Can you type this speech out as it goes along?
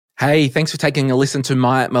Hey, thanks for taking a listen to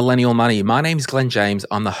My Millennial Money. My name is Glenn James.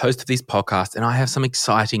 I'm the host of this podcast, and I have some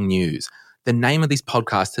exciting news. The name of this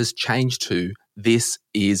podcast has changed to This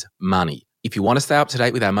Is Money. If you want to stay up to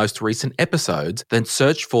date with our most recent episodes, then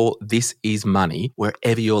search for This Is Money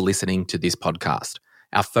wherever you're listening to this podcast.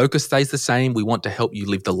 Our focus stays the same. We want to help you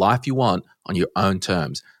live the life you want on your own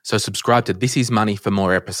terms. So subscribe to This Is Money for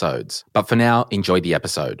more episodes. But for now, enjoy the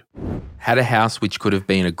episode. Had a house which could have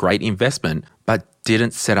been a great investment, but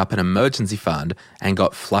didn't set up an emergency fund and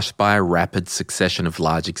got flushed by a rapid succession of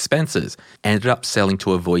large expenses. Ended up selling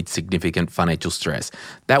to avoid significant financial stress.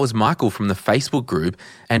 That was Michael from the Facebook group,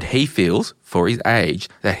 and he feels, for his age,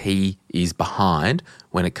 that he is behind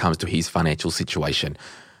when it comes to his financial situation.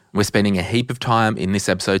 We're spending a heap of time in this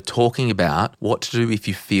episode talking about what to do if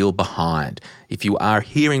you feel behind. If you are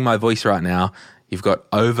hearing my voice right now, you've got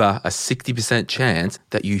over a 60% chance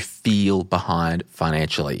that you feel behind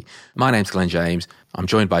financially. My name's Glenn James. I'm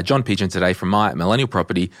joined by John Pigeon today from My Millennial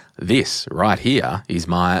Property. This right here is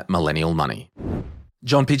My Millennial Money.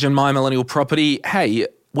 John Pigeon, My Millennial Property. Hey,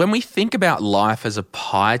 when we think about life as a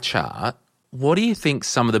pie chart, what do you think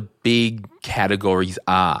some of the big categories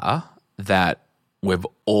are that we've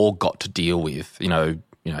all got to deal with? You know,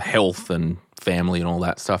 health and family and all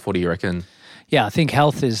that stuff. What do you reckon? Yeah, I think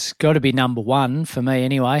health has got to be number one for me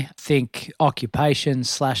anyway. I think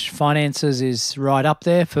occupation/finances is right up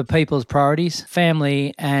there for people's priorities.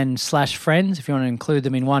 Family and /friends, if you want to include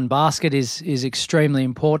them in one basket, is extremely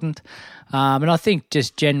important. And I think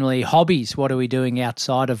just generally hobbies, what are we doing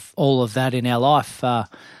outside of all of that in our life?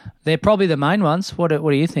 They're probably the main ones. What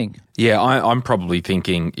do you think? Yeah, I'm probably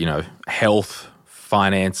thinking, health,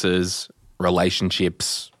 finances,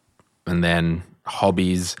 relationships, and then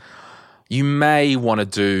hobbies. You may want to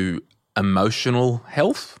do emotional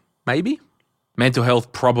health, maybe. Mental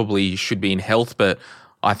health probably should be in health, but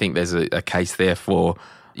I think there's a case there for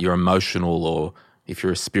your emotional, or if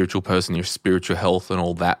you're a spiritual person, your spiritual health and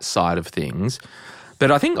all that side of things.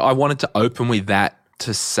 But I think I wanted to open with that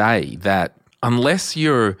to say that unless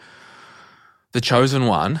you're the chosen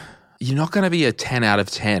one, you're not going to be a 10 out of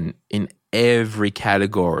 10 in every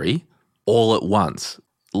category all at once.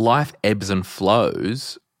 Life ebbs and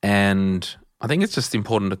flows. And I think it's just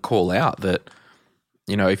important to call out that,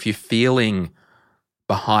 if you're feeling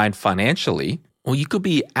behind financially, well, you could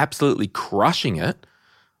be absolutely crushing it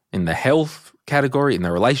in the health category, in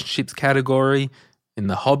the relationships category, in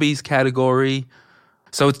the hobbies category.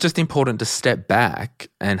 So it's just important to step back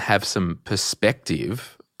and have some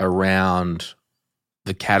perspective around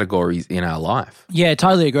the categories in our life. Yeah,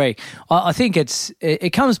 totally agree. I think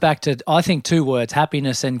it comes back to, I think, two words,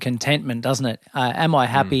 happiness and contentment, doesn't it? Am I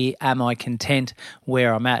happy? Am I content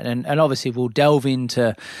where I'm at? And obviously we'll delve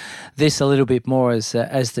into this a little bit more as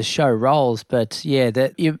the show rolls. But yeah,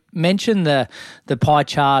 you mentioned the pie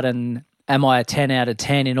chart and am I a 10 out of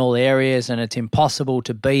 10 in all areas, and it's impossible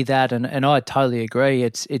to be that. And I totally agree.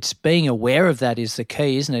 It's being aware of that is the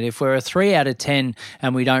key, isn't it? If we're a 3 out of 10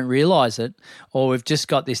 and we don't realise it, or we've just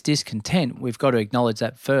got this discontent, we've got to acknowledge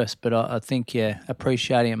that first. But I think,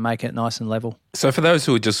 appreciating it, making it nice and level. So for those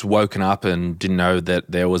who had just woken up and didn't know that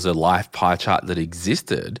there was a life pie chart that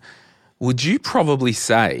existed, would you probably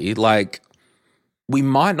say, we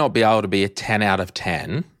might not be able to be a 10 out of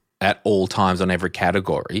 10 at all times on every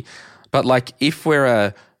category, but if we're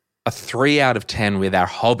a 3 out of 10 with our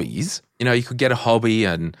hobbies, you could get a hobby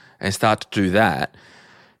and start to do that.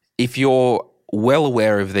 If you're well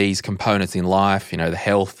aware of these components in life, the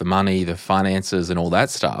health, the money, the finances and all that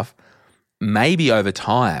stuff, maybe over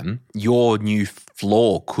time your new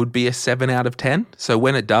floor could be a 7 out of 10. So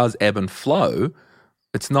when it does ebb and flow,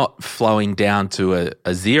 it's not flowing down to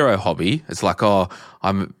a zero hobby. It's like,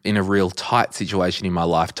 I'm in a real tight situation in my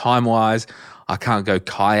life time-wise. I can't go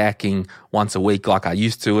kayaking once a week like I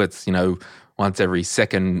used to. It's, once every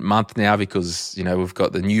second month now because, we've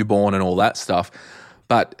got the newborn and all that stuff.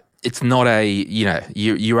 But it's not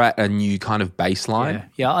you're at a new kind of baseline.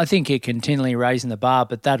 Yeah, I think you're continually raising the bar,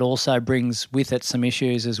 but that also brings with it some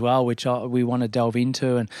issues as well, which we want to delve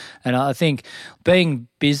into. And I think being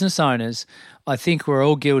business owners, I think we're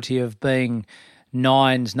all guilty of being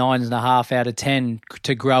nines and a half out of 10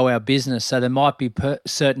 to grow our business. So there might be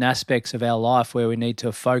certain aspects of our life where we need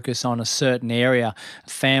to focus on a certain area.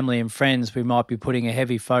 Family and friends, we might be putting a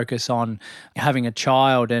heavy focus on having a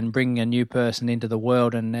child and bringing a new person into the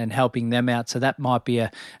world and helping them out. So that might be an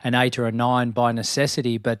 8 or a 9 by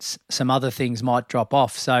necessity, but some other things might drop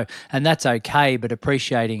off. So, and that's okay, but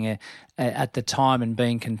appreciating it at the time and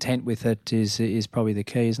being content with it is probably the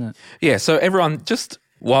key, isn't it? Yeah, so everyone, just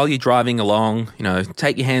while you're driving along,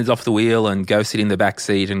 take your hands off the wheel and go sit in the back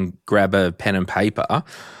seat and grab a pen and paper.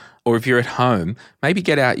 Or if you're at home, maybe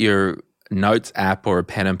get out your notes app or a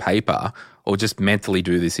pen and paper, or just mentally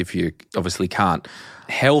do this if you obviously can't.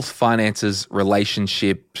 Health, finances,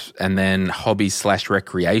 relationships, and then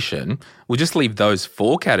hobbies/recreation. We'll just leave those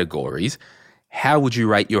 4 categories. How would you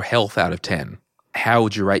rate your health out of 10? How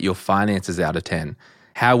would you rate your finances out of 10?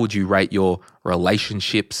 How would you rate your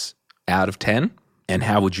relationships out of 10? And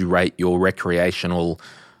how would you rate your recreational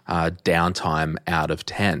downtime out of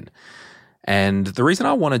 10? And the reason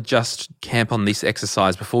I want to just camp on this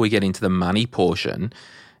exercise before we get into the money portion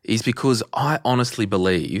is because I honestly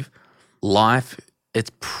believe life,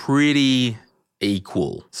 it's pretty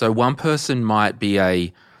equal. So one person might be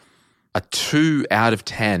a 2 out of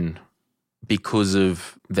 10 because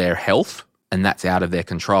of their health, and that's out of their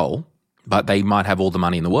control, but they might have all the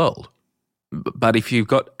money in the world. But if you've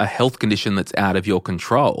got a health condition that's out of your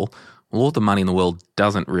control, well, all the money in the world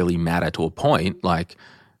doesn't really matter to a point. Like,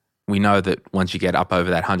 we know that once you get up over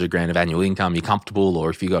that 100 grand of annual income, you're comfortable, or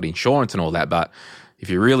if you've got insurance and all that. But if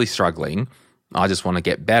you're really struggling, I just want to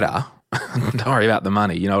get better. Don't worry about the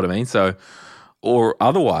money, you know what I mean? So, or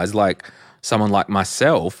otherwise, like someone like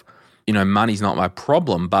myself, money's not my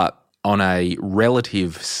problem, but on a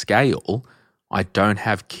relative scale, I don't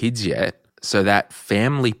have kids yet. So that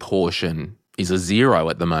family portion is a 0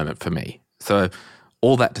 at the moment for me. So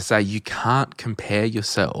all that to say, you can't compare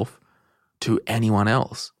yourself to anyone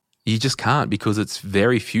else. You just can't, because it's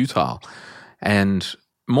very futile. And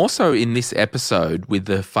more so in this episode with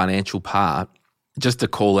the financial part, just to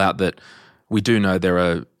call out that we do know there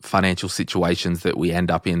are financial situations that we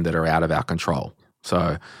end up in that are out of our control.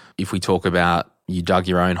 So if we talk about you dug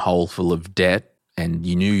your own hole full of debt and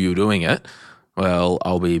you knew you were doing it, well,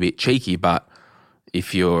 I'll be a bit cheeky, but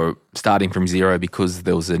if you're starting from 0 because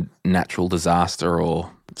there was a natural disaster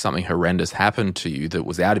or something horrendous happened to you that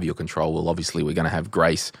was out of your control, well, obviously we're going to have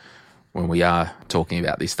grace when we are talking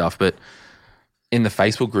about this stuff. But in the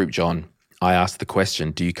Facebook group, John, I asked the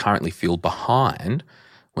question, do you currently feel behind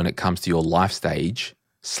when it comes to your life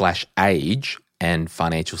stage/age and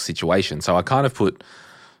financial situation? So I kind of put,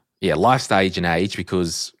 life stage and age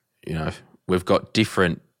because, we've got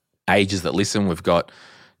different ages that listen. We've got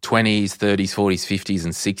 20s, 30s, 40s, 50s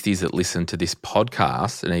and 60s that listen to this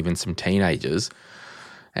podcast, and even some teenagers.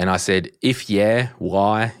 And I said, if yeah,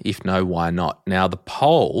 why? If no, why not? Now the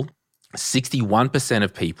poll, 61%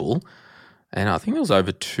 of people, and I think it was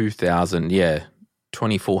over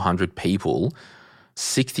 2,400 people,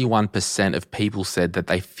 61% of people said that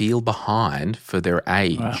they feel behind for their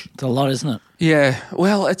age. Wow, it's a lot, isn't it? Yeah,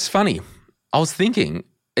 well, it's funny. I was thinking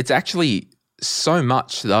it's actually so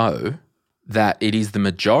much though that it is the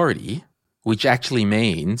majority, which actually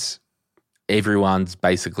means everyone's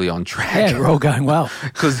basically on track. Yeah, we're all going well.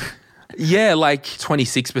 Because, like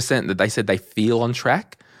 26% that they said they feel on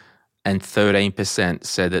track, and 13%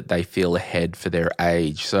 said that they feel ahead for their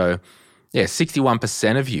age. So,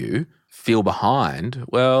 61% of you feel behind.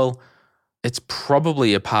 Well, it's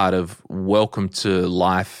probably a part of welcome to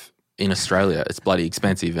life in Australia. It's bloody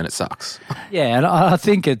expensive and it sucks. Yeah, and I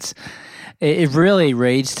think it really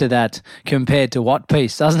reads to that compared to what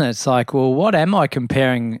piece, doesn't it? It's like, well, what am I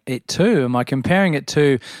comparing it to? Am I comparing it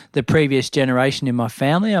to the previous generation in my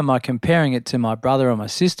family? Am I comparing it to my brother or my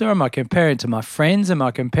sister? Am I comparing it to my friends? Am I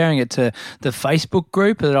comparing it to the Facebook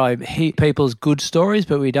group that I hear people's good stories,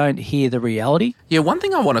 but we don't hear the reality? Yeah, one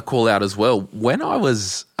thing I want to call out as well, when I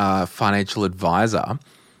was a financial advisor,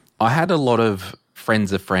 I had a lot of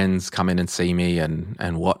friends of friends come in and see me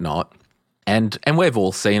and whatnot. And we've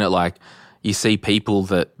all seen it, like, you see people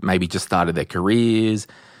that maybe just started their careers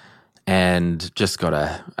and just got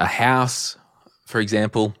a house, for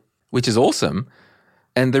example, which is awesome.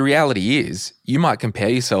 And the reality is you might compare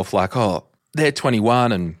yourself like, oh, they're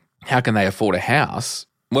 21 and how can they afford a house?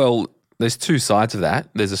 Well, there's 2 sides of that.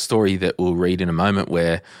 There's a story that we'll read in a moment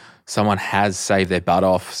where someone has saved their butt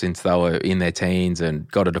off since they were in their teens and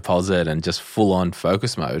got a deposit and just full on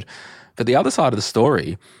focus mode. But the other side of the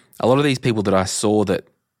story, a lot of these people that I saw that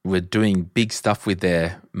were doing big stuff with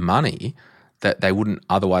their money that they wouldn't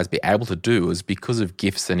otherwise be able to do is because of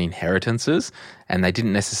gifts and inheritances, and they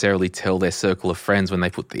didn't necessarily tell their circle of friends when they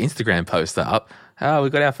put the Instagram post up, oh, we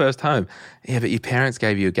got our first home. Yeah, but your parents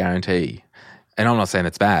gave you a guarantee. And I'm not saying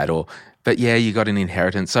that's bad, but you got an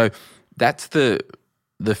inheritance. So that's the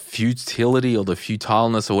futility or the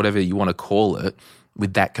futileness or whatever you want to call it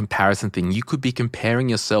with that comparison thing. You could be comparing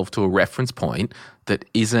yourself to a reference point that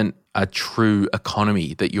isn't a true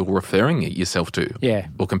economy that you're referring yourself to,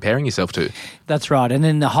 or comparing yourself to. That's right. And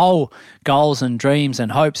then the whole goals and dreams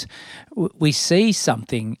and hopes, we see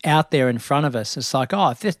something out there in front of us. It's like,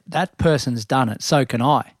 oh, if that person's done it, so can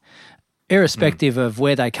I. irrespective of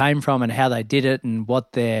where they came from and how they did it and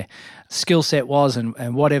what their skill set was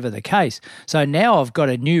and whatever the case. So now I've got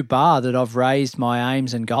a new bar that I've raised my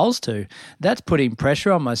aims and goals to. That's putting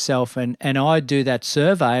pressure on myself, and I do that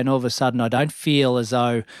survey, and all of a sudden I don't feel as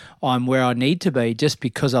though I'm where I need to be just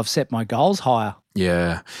because I've set my goals higher.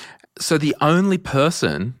 Yeah. So the only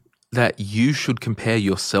person that you should compare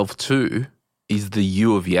yourself to is the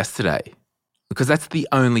you of yesterday, because that's the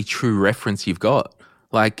only true reference you've got.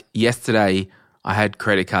 Like yesterday, I had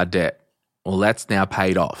credit card debt. Well, that's now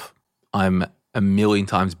paid off. I'm a million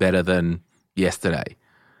times better than yesterday.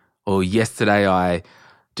 Or yesterday, I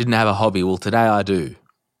didn't have a hobby. Well, today I do.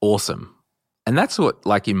 Awesome. And that's what,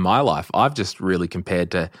 like in my life, I've just really compare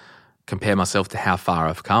myself to how far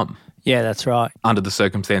I've come. Yeah, that's right. Under the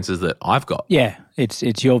circumstances that I've got. Yeah,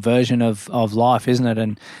 it's your version of life, isn't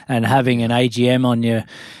it? And having an AGM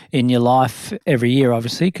in your life every year,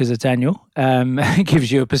 obviously, because it's annual,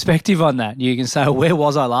 gives you a perspective on that. You can say, where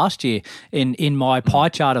was I last year in my pie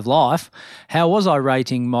chart of life? How was I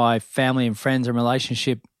rating my family and friends and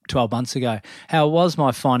relationship 12 months ago? How was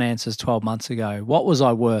my finances 12 months ago? What was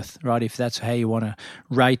I worth, right, if that's how you want to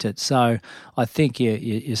rate it? So I think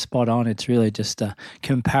you're spot on. It's really just a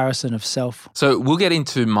comparison of self. So we'll get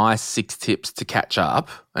into my 6 tips to catch up,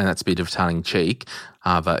 and that's a bit of tongue-in-cheek,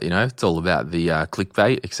 but, it's all about the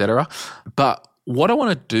clickbait, etc. But what I want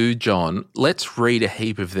to do, John, let's read a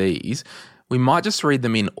heap of these. We might just read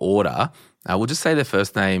them in order. We'll just say their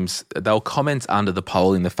first names. They'll comment under the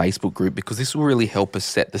poll in the Facebook group, because this will really help us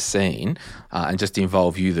set the scene and just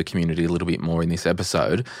involve you, the community, a little bit more in this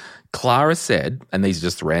episode. Clara said, and these are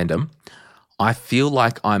just random, I feel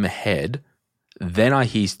like I'm ahead. Then I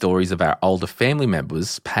hear stories of our older family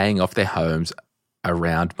members paying off their homes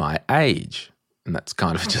around my age. And that's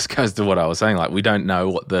kind of just goes to what I was saying. Like, we don't know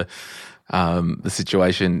what the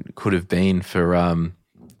situation could have been for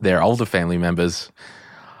their older family members.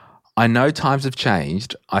 I know times have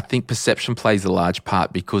changed. I think perception plays a large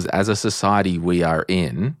part, because as a society we are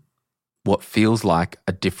in what feels like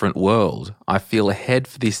a different world. I feel ahead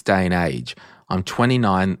for this day and age. I'm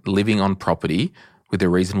 29, living on property with a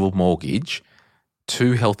reasonable mortgage,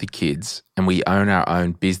 2 healthy kids, and we own our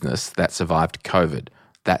own business that survived COVID.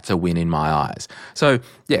 That's a win in my eyes. So,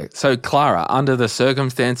 so Clara, under the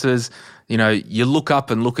circumstances, you look up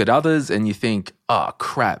and look at others and you think, oh,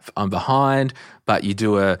 crap, I'm behind, but you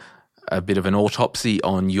do a bit of an autopsy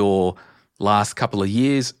on your last couple of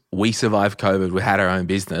years. We survived COVID. We had our own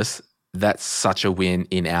business. That's such a win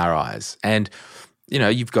in our eyes. And,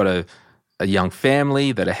 you've got a young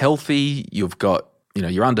family that are healthy. You've got,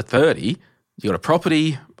 you're under 30. You've got a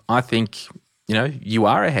property. I think, you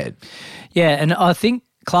are ahead. Yeah, and I think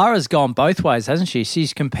Clara's gone both ways, hasn't she?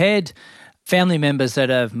 She's compared family members that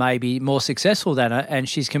are maybe more successful than her, and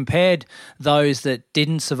she's compared those that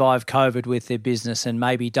didn't survive COVID with their business and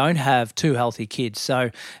maybe don't have 2 healthy kids. So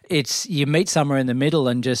it's, you meet somewhere in the middle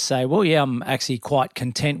and just say, well, yeah, I'm actually quite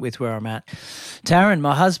content with where I'm at. Taryn,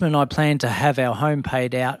 my husband and I plan to have our home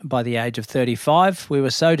paid out by the age of 35. We were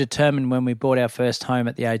so determined when we bought our first home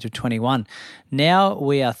at the age of 21. Now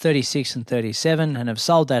we are 36 and 37 and have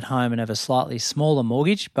sold that home and have a slightly smaller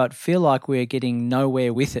mortgage, but feel like we're getting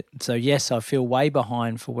nowhere with it. So yes, I feel way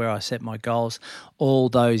behind for where I set my goals all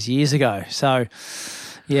those years ago. So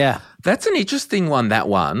yeah. That's an interesting one, that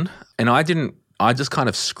one. And I just kind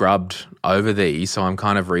of scrubbed over these, so I'm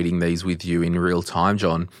kind of reading these with you in real time,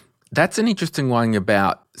 John. That's an interesting one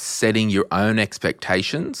about setting your own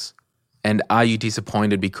expectations. And are you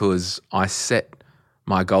disappointed because I set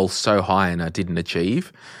my goals so high and I didn't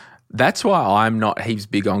achieve? That's why I'm not heaps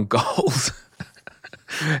big on goals.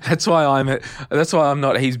 That's why I'm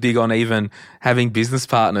not heaps big on even having business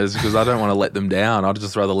partners, because I don't want to let them down. I'd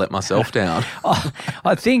just rather let myself down.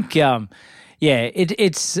 I think it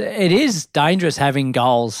is dangerous having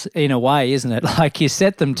goals in a way, isn't it? Like, you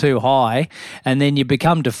set them too high and then you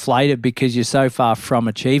become deflated because you're so far from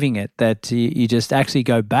achieving it that you just actually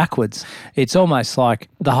go backwards. It's almost like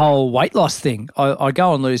the whole weight loss thing. I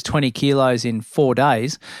go and lose 20 kilos in 4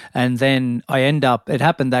 days, and then it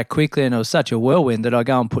happened that quickly and it was such a whirlwind that I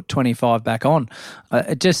go and put 25 back on.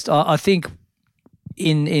 I think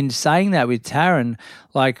in saying that with Taryn,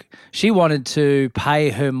 like, she wanted to pay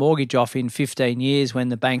her mortgage off in 15 years when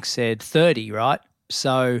the bank said 30, right?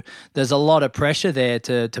 So there's a lot of pressure there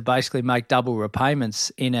to basically make double repayments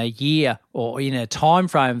in a year or in a time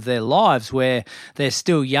frame of their lives where they're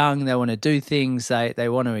still young, they want to do things, they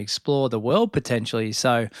want to explore the world potentially.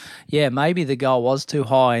 So yeah, maybe the goal was too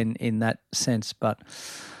high in that sense, but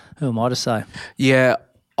who am I to say? Yeah,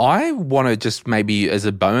 I want to just maybe as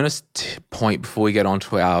a bonus point before we get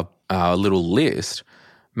onto our little list,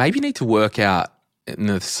 maybe you need to work out in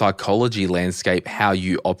the psychology landscape how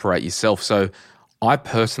you operate yourself. So I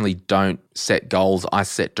personally don't set goals, I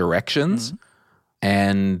set directions.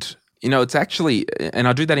 And, it's actually, and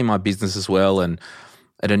I do that in my business as well, and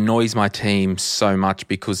it annoys my team so much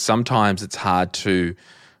because sometimes it's hard to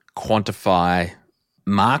quantify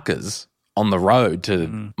markers on the road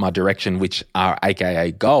to my direction, which are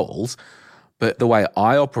AKA goals. But the way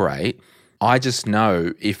I operate, I just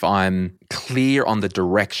know if I'm clear on the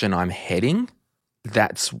direction I'm heading,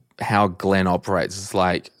 that's how Glenn operates. It's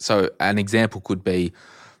like, so an example could be,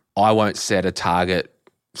 I won't set a target,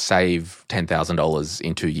 save $10,000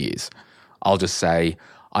 in 2 years. I'll just say,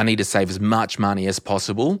 I need to save as much money as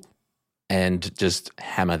possible and just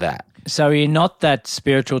hammer that. So you're not that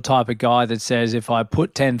spiritual type of guy that says if I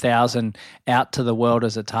put 10,000 out to the world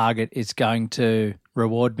as a target, it's going to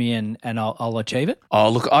reward me and I'll achieve it? Oh,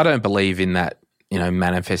 look, I don't believe in that,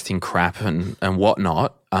 manifesting crap and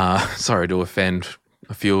whatnot. Sorry to offend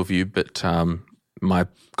a few of you, but my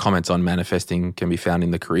comments on manifesting can be found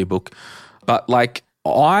in the career book. But it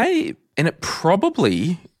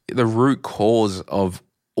probably, the root cause of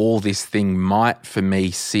all this thing might, for me,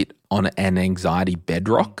 sit on an anxiety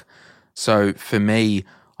bedrock. So for me,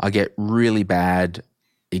 I get really bad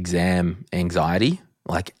exam anxiety,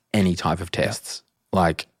 like any type of tests.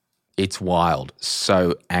 Like, it's wild.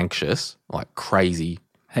 So anxious, like crazy.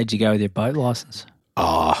 How'd you go with your boat license?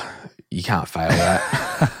 Oh, you can't fail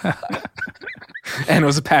that. And it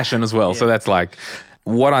was a passion as well. Yeah. So that's like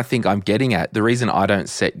what I think I'm getting at. The reason I don't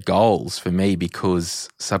set goals for me, because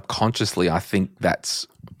subconsciously I think that's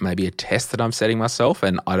maybe a test that I'm setting myself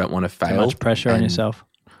and I don't want to fail. Too much pressure on yourself.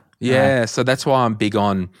 Yeah. So that's why I'm big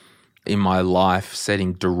on, in my life,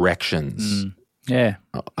 setting directions. Yeah.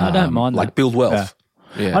 I don't mind that. Like build wealth.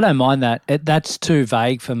 Yeah. I don't mind that. That's too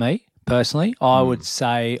vague for me personally. I would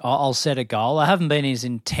say I'll set a goal. I haven't been as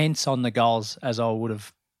intense on the goals as I would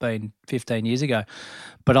have been 15 years ago,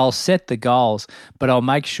 but I'll set the goals, but I'll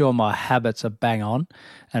make sure my habits are bang on,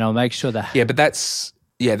 and I'll make sure that. Yeah, but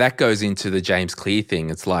that goes into the James Clear thing.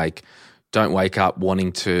 It's like, don't wake up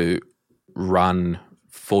wanting to run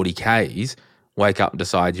 40 Ks, wake up and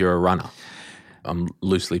decide you're a runner. I'm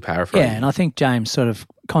loosely paraphrasing. Yeah, and I think James sort of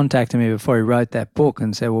contacted me before he wrote that book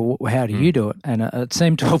and said, well, how do you do it? And it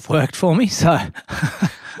seemed to have worked for me, so.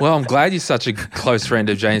 Well, I'm glad you're such a close friend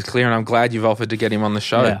of James Clear, and I'm glad you've offered to get him on the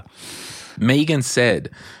show. Yeah. Megan said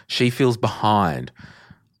she feels behind.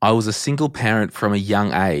 I was a single parent from a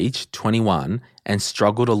young age, 21, and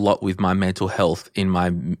struggled a lot with my mental health in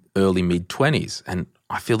my early mid-20s. And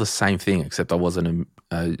I feel the same thing, except I wasn't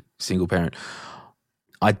a single parent.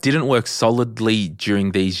 I didn't work solidly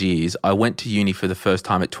during these years. I went to uni for the first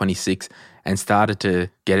time at 26 and started to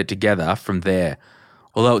get it together from there.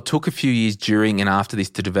 Although it took a few years during and after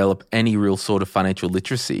this to develop any real sort of financial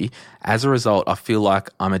literacy, as a result, I feel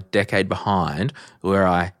like I'm a decade behind where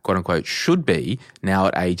I, quote unquote, should be now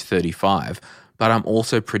at age 35, but I'm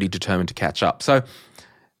also pretty determined to catch up. So,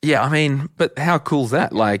 yeah, I mean, but how cool is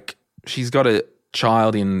that? Like, she's got a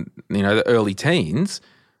child in, the early teens,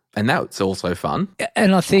 and that's also fun.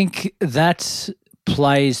 And I think that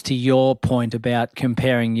plays to your point about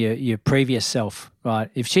comparing your previous self,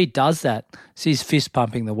 right? If she does that, she's fist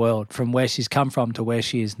pumping the world from where she's come from to where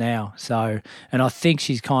she is now. So, and I think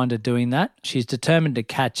she's kind of doing that. She's determined to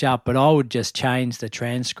catch up, but I would just change the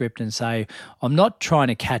transcript and say, I'm not trying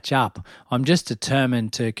to catch up. I'm just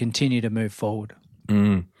determined to continue to move forward. Do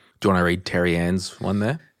you want to read Terry Ann's one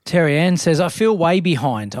there? Terry Ann says, I feel way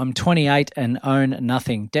behind. I'm 28 and own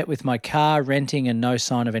nothing. Debt with my car, renting, and no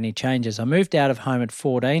sign of any changes. I moved out of home at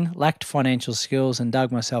 14, lacked financial skills, and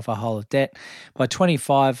dug myself a hole of debt. By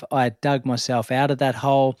 25, I had dug myself out of that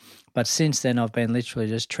hole, but since then I've been literally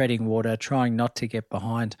just treading water, trying not to get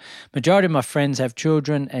behind. Majority of my friends have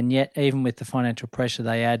children, and yet even with the financial pressure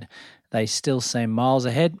they add, they still seem miles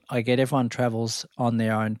ahead. I get everyone travels on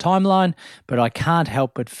their own timeline, but I can't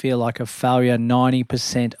help but feel like a failure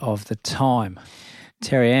 90% of the time.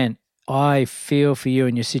 Terry Ann, I feel for you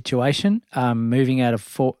in your situation. Moving out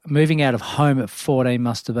of home at 14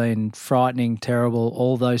 must have been frightening, terrible,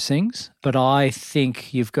 all those things. But I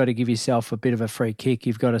think you've got to give yourself a bit of a free kick.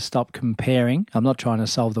 You've got to stop comparing. I'm not trying to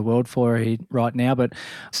solve the world for her right now, but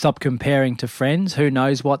stop comparing to friends. Who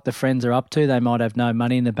knows what the friends are up to? They might have no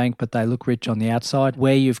money in the bank, but they look rich on the outside.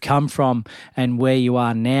 Where you've come from and where you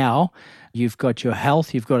are now, you've got your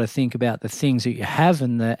health. You've got to think about the things that you have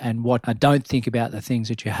and what I don't think about the things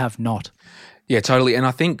that you have not. Yeah, totally. And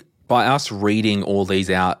I think by us reading all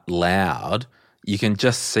these out loud, you can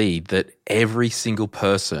just see that every single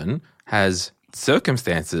person has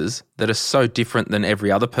circumstances that are so different than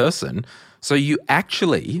every other person. So you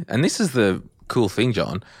actually, and this is the cool thing,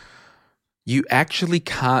 John, you actually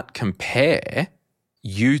can't compare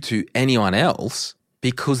you to anyone else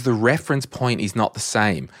because the reference point is not the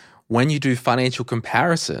same. When you do financial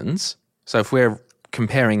comparisons, so if we're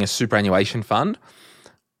comparing a superannuation fund,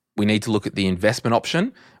 we need to look at the investment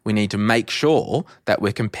option. We need to make sure that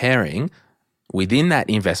we're comparing within that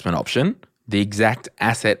investment option the exact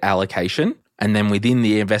asset allocation, and then within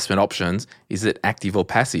the investment options, is it active or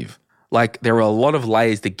passive? Like, there are a lot of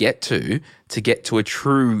layers to get to a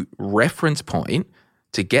true reference point,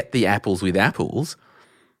 to get the apples with apples.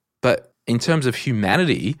 But in terms of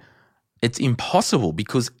humanity, it's impossible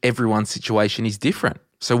because everyone's situation is different.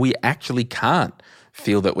 So we actually can't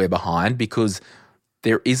feel that we're behind because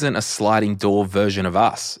there isn't a sliding door version of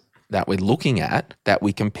us that we're looking at that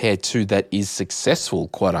we compare to that is successful,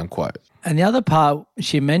 quote unquote. And the other part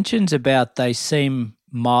she mentions about they seem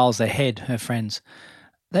miles ahead, her friends.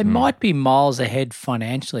 They might be miles ahead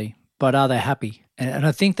financially, but are they happy? And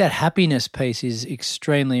I think that happiness piece is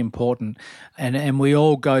extremely important. And we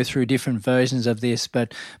all go through different versions of this,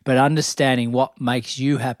 but understanding what makes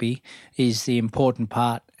you happy is the important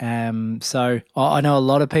part. So I know a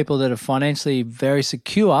lot of people that are financially very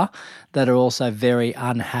secure that are also very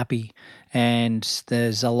unhappy. And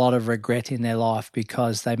there's a lot of regret in their life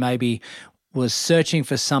because they maybe was searching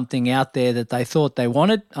for something out there that they thought they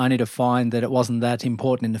wanted, only to find that it wasn't that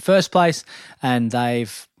important in the first place, and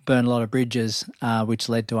they've burned a lot of bridges, which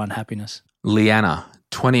led to unhappiness. Leanna,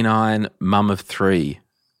 29, mum of 3,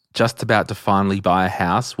 just about to finally buy a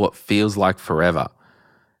house, what feels like forever.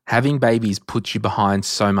 Having babies puts you behind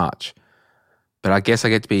so much. But I guess I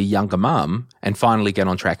get to be a younger mum and finally get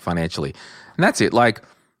on track financially. And that's it. Like,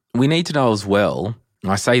 we need to know as well,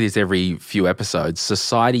 and I say this every few episodes,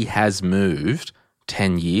 society has moved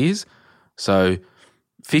 10 years. So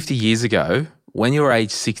 50 years ago, when you were age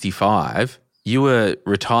 65, you were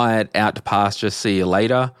retired, out to pasture, see you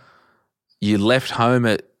later. You left home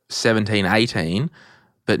at 17, 18,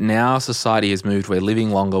 but now society has moved. We're living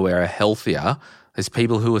longer, we're healthier. There's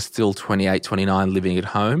people who are still 28, 29 living at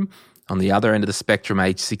home. On the other end of the spectrum,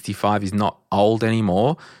 age 65 is not old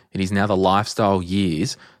anymore. It is now the lifestyle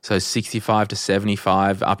years. So 65 to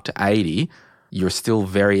 75, up to 80, you're still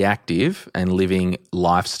very active and living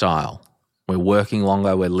lifestyle. We're working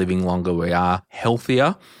longer, we're living longer, we are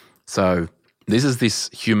healthier. So this is this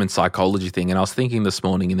human psychology thing. And I was thinking this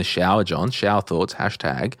morning in the shower, John, shower thoughts,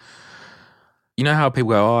 hashtag. You know how people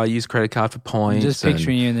go, I use credit card for points. I'm just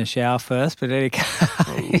picturing you in the shower first, but Eddie,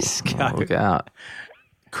 look out.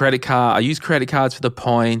 Credit card. I use credit cards for the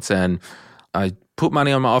points and I put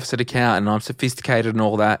money on my offset account and I'm sophisticated and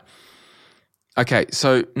all that. Okay,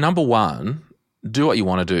 so number one, do what you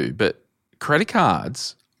want to do. But credit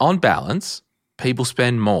cards, on balance, people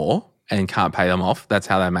spend more and can't pay them off. That's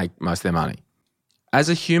how they make most of their money. As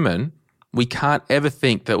a human, we can't ever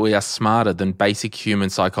think that we are smarter than basic human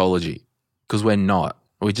psychology because we're not.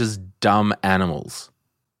 We're just dumb animals.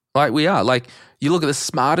 Like we are. Like, you look at the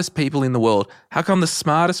smartest people in the world. How come the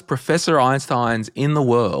smartest Professor Einsteins in the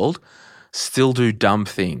world still do dumb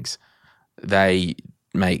things? They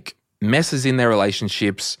make messes in their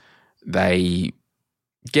relationships. They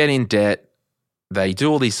get in debt. They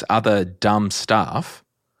do all this other dumb stuff.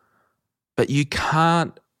 But you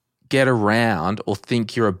can't get around or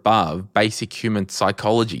think you're above basic human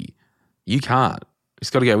psychology. You can't. It's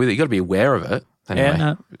got to go with it. You've got to be aware of it. Anyway, yeah,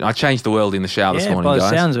 no. I changed the world in the shower this morning, by guys.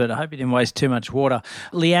 the sounds of it, I hope you didn't waste too much water.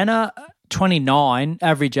 Leanna, 29,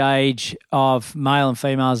 average age of male and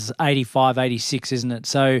females is 85, 86, isn't it?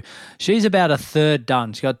 So she's about a third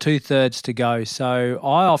done. She's got 2/3 to go. So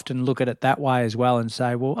I often look at it that way as well and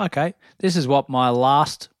say, well, okay, this is what my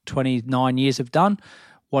last 29 years have done.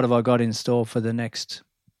 What have I got in store for the next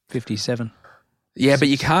 57? Yeah, but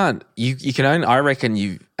you can't. You can only. I reckon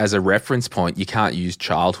you, as a reference point, you can't use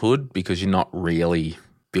childhood because you're not really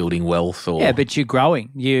building wealth. Or yeah, but you're growing.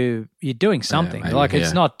 You're doing something. Maybe, like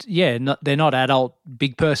it's not. Yeah, they're not adult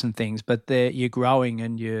big person things, but you're growing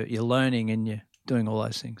and you're learning and you're doing all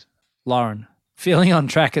those things. Lauren, feeling on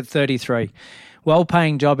track at 33.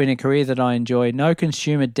 Well-paying job in a career that I enjoy, no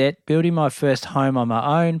consumer debt, building my first home on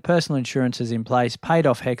my own, personal insurance is in place, paid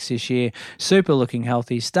off HECS this year, super looking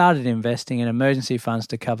healthy, started investing in emergency funds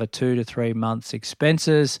to cover 2 to 3 months'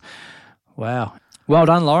 expenses. Wow. Well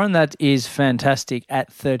done, Lauren. That is fantastic.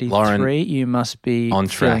 At 33, Lauren, you must be on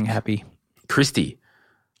track. Feeling happy. Christy,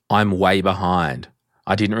 I'm way behind.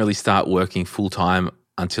 I didn't really start working full-time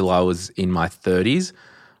until I was in my 30s.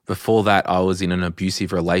 Before that, I was in an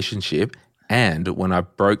abusive relationship. And when I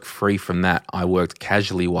broke free from that, I worked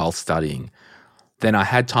casually while studying. Then I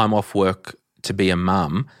had time off work to be a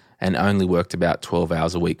mum and only worked about 12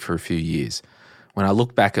 hours a week for a few years. When I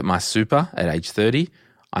look back at my super at age 30,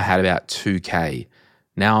 I had about 2K.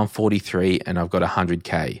 Now I'm 43 and I've got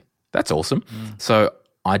 100K. That's awesome. So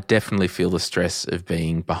I definitely feel the stress of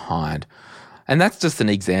being behind. And that's just an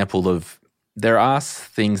example of there are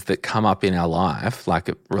things that come up in our life, like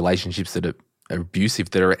relationships that are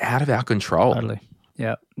abusive, that are out of our control. Totally.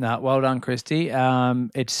 Yeah. No, well done, Christy.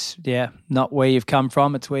 It's, not where you've come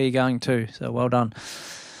from, it's where you're going to. So well done.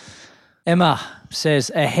 Emma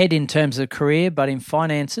says, ahead in terms of career, but in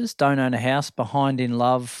finances, don't own a house, behind in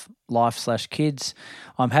love, life/kids.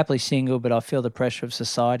 I'm happily single, but I feel the pressure of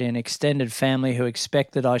society and extended family who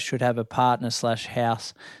expect that I should have a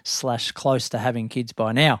partner/house/close to having kids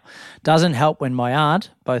by now. Doesn't help when my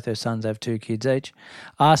aunt, both her sons have 2 kids each,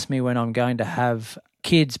 asks me when I'm going to have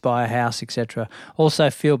kids, buy a house, etc. Also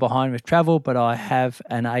feel behind with travel, but I have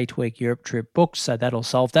an 8-week Europe trip booked, so that'll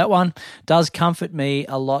solve that one. Does comfort me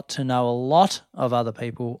a lot to know a lot of other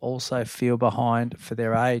people also feel behind for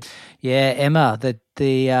their age. Yeah, Emma,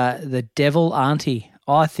 the devil auntie.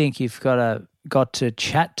 I think you've got to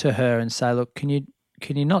chat to her and say, look, can you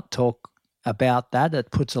not talk about that? It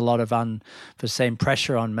puts a lot of unforeseen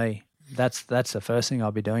pressure on me. That's the first thing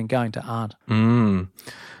I'll be doing, going to aunt.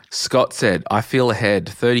 Scott said, I feel ahead,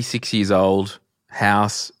 36 years old,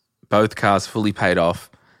 house, both cars fully paid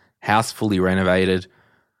off, house fully renovated,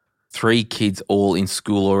 3 kids all in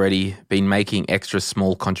school already, been making extra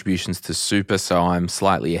small contributions to super, so I'm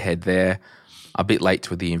slightly ahead there. A bit late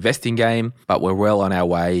to the investing game, but we're well on our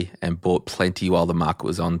way and bought plenty while the market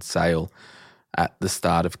was on sale at the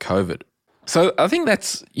start of COVID. So I think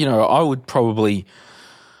that's, I would probably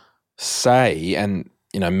say, and,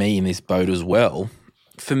 me in this boat as well,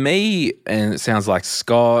 for me, and it sounds like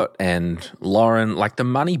Scott and Lauren, like the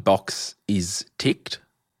money box is ticked,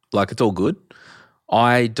 like it's all good.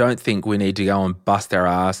 I don't think we need to go and bust our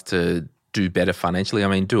ass to do better financially. I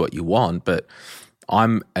mean, do what you want, but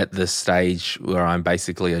I'm at the stage where I'm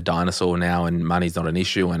basically a dinosaur now and money's not an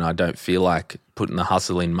issue and I don't feel like putting the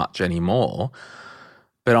hustle in much anymore.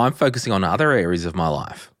 But I'm focusing on other areas of my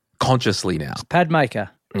life consciously now. Pad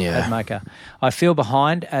maker. Yeah. Pad maker. I feel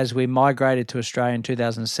behind as we migrated to Australia in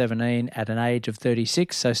 2017 at an age of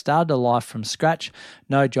 36, so started a life from scratch,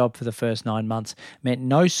 no job for the first 9 months, meant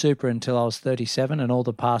no super until I was 37 and all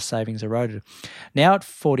the past savings eroded. Now at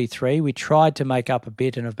 43, we tried to make up a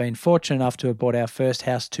bit and have been fortunate enough to have bought our first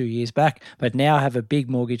house 2 years back, but now have a big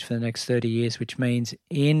mortgage for the next 30 years, which means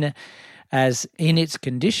in its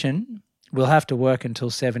condition, we'll have to work until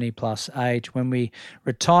 70 plus age. When we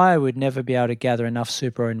retire, we'd never be able to gather enough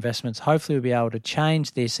super or investments. Hopefully we'll be able to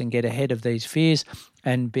change this and get ahead of these fears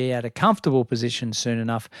and be at a comfortable position soon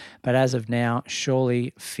enough. But as of now,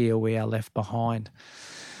 surely feel we are left behind.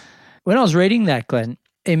 When I was reading that, Glenn,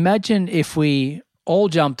 imagine if we all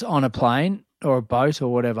jumped on a plane or a boat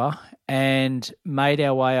or whatever and made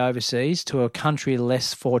our way overseas to a country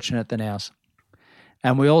less fortunate than ours.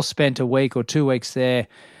 And we all spent a week or 2 weeks there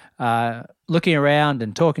looking around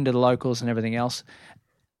and talking to the locals and everything else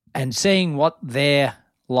and seeing what their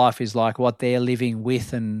life is like, what they're living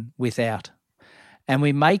with and without. And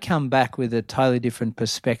we may come back with a totally different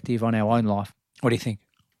perspective on our own life. What do you think?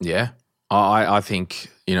 Yeah. I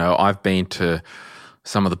think, I've been to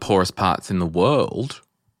some of the poorest parts in the world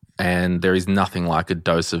and there is nothing like a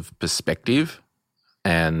dose of perspective.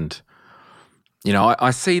 And,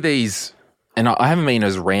 I see these, and I haven't been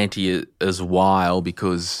as ranty as while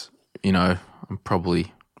because, I'm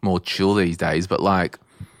probably more chill these days, but like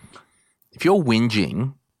if you're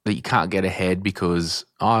whinging that you can't get ahead because,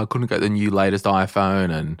 I couldn't get the new latest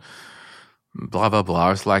iPhone and blah, blah, blah.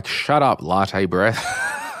 It's like, shut up, latte breath.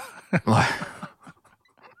 Like,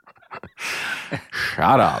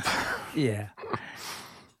 shut up. Yeah.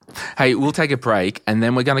 Hey, we'll take a break and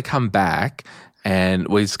then we're going to come back and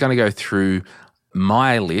we're just going to go through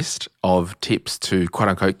my list of tips to quote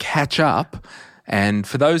unquote catch up. And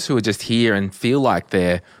for those who are just here and feel like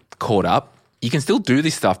they're caught up, you can still do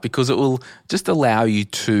this stuff because it will just allow you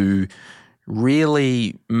to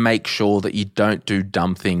really make sure that you don't do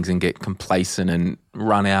dumb things and get complacent and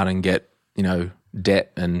run out and get,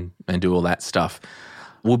 debt and do all that stuff.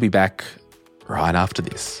 We'll be back right after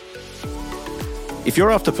this. If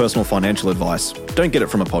you're after personal financial advice, don't get it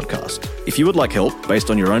from a podcast. If you would like help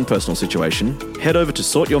based on your own personal situation, head over to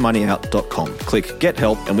sortyourmoneyout.com. Click Get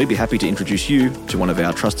Help and we'd be happy to introduce you to one of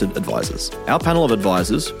our trusted advisors. Our panel of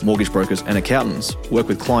advisors, mortgage brokers and accountants work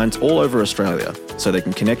with clients all over Australia so they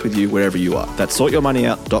can connect with you wherever you are. That's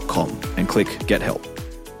sortyourmoneyout.com and click Get Help.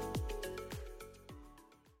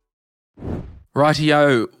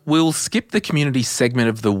 Rightio, we'll skip the community segment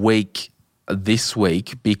of the week this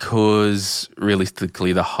week because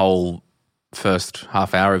realistically the whole first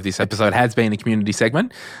half hour of this episode has been a community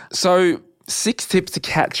segment. So 6 tips to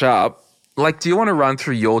catch up. Like, do you want to run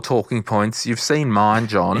through your talking points? You've seen mine,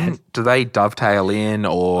 John. Yeah. Do they dovetail in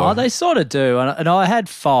or? Oh, they sort of do. And I had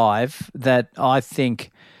 5 that I think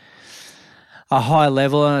are high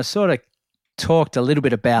level, and I sort of talked a little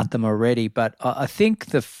bit about them already. But I think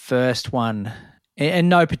the first one, in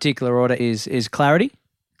no particular order, is clarity.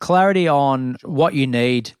 Clarity on what you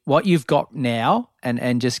need, what you've got now,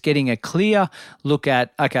 and just getting a clear look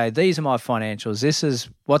at, okay, these are my financials. This is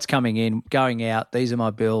what's coming in, going out. These are my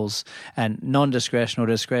bills and non-discretional,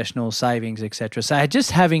 discretional savings, etc. So just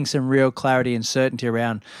having some real clarity and certainty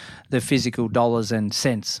around the physical dollars and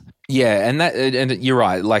cents. Yeah, and you're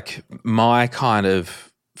right. Like, my kind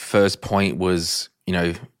of first point was,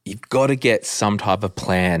 you've got to get some type of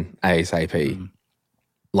plan ASAP.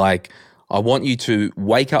 Like, I want you to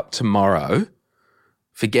wake up tomorrow,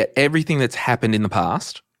 forget everything that's happened in the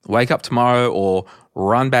past, wake up tomorrow or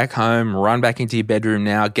run back home, run back into your bedroom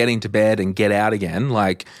now, get into bed and get out again,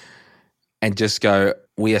 and just go,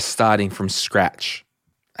 we are starting from scratch.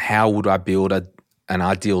 How would I build an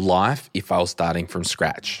ideal life if I was starting from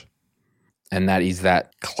scratch? And that is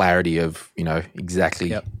that clarity of,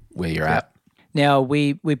 exactly where you're at. Now,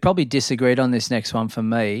 we probably disagreed on this next one for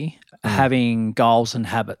me, having goals and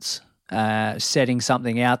habits. Setting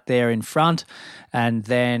something out there in front and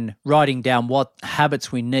then writing down what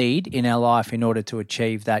habits we need in our life in order to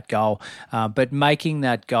achieve that goal. But making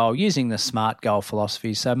that goal, using the SMART goal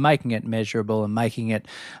philosophy, so making it measurable and making it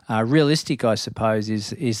realistic, I suppose,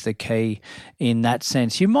 is the key in that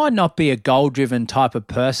sense. You might not be a goal-driven type of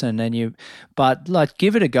person, but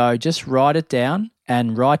give it a go. Just write it down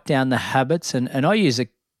and write down the habits. And I use a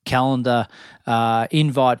calendar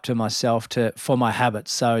invite to myself for my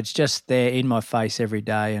habits. So it's just there in my face every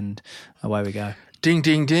day and away we go. Ding,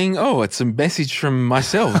 ding, ding. Oh, it's a message from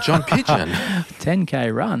myself, John Pigeon.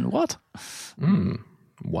 10K run. What?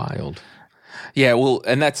 Wild. Yeah, well,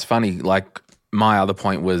 and that's funny. Like, my other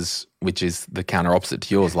point was, which is the counter opposite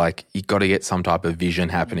to yours, like, you got to get some type of vision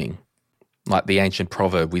happening. Like the ancient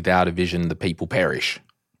proverb, without a vision, the people perish.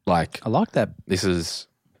 Like, I like that. This is,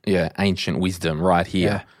 ancient wisdom right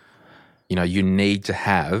here. Yeah. You need to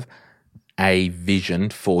have a vision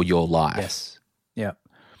for your life. Yes. Yeah.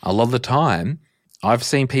 A lot of the time, I've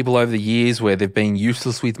seen people over the years where they've been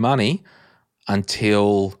useless with money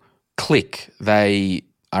until click, they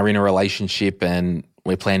are in a relationship and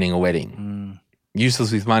we're planning a wedding.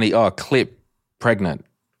 Useless with money, clip, pregnant,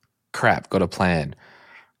 crap, got a plan.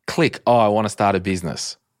 Click, I want to start a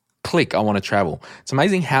business. Click, I want to travel. It's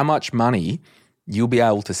amazing how much money you'll be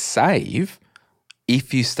able to save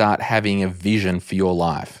if you start having a vision for your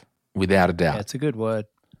life, without a doubt. That's a good word.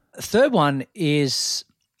 Third one is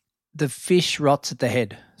the fish rots at the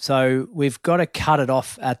head. So we've got to cut it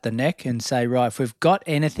off at the neck and say, right, if we've got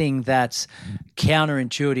anything that's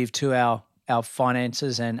counterintuitive to our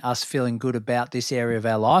finances and us feeling good about this area of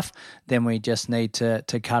our life, then we just need to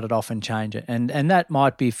cut it off and change it. And that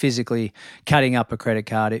might be physically cutting up a credit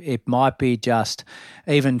card. It might be just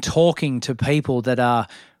even talking to people that are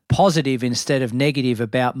positive instead of negative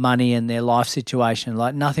about money and their life situation.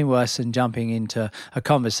 Like, nothing worse than jumping into a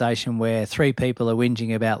conversation where 3 people are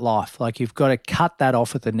whinging about life. Like, you've got to cut that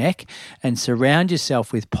off at the neck and surround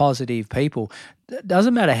yourself with positive people. It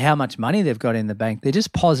doesn't matter how much money they've got in the bank. They're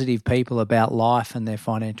just positive people about life and their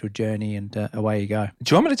financial journey, and away you go.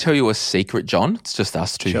 Do you want me to tell you a secret, John? It's just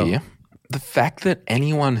us two here. The fact that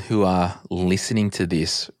anyone who are listening to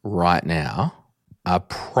this right now are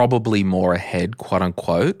probably more ahead, quote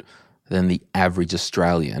unquote, than the average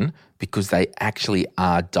Australian, because they actually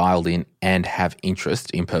are dialed in and have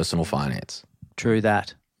interest in personal finance. True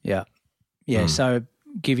that. Yeah. Yeah. So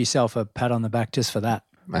give yourself a pat on the back just for that.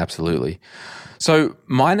 Absolutely. So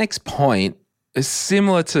my next point is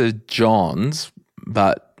similar to John's,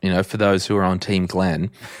 but, for those who are on Team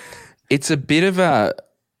Glenn, it's a bit of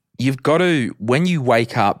you've got to, when you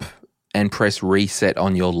wake up and press reset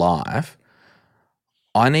on your life,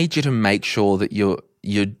 I need you to make sure that you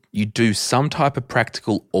do some type of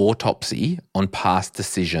practical autopsy on past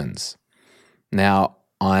decisions. Now,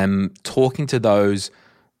 I'm talking to those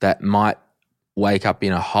that might wake up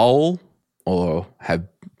in a hole or have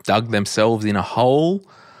dug themselves in a hole.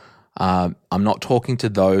 I'm not talking to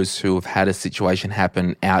those who have had a situation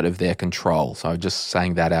happen out of their control. So I'm just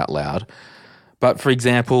saying that out loud. But for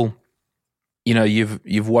example,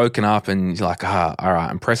 you've woken up and you're like, all right,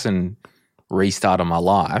 I'm pressing restart on my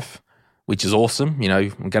life, which is awesome.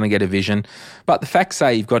 I'm going to get a vision. But the facts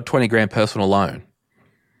say you've got 20 grand personal loan.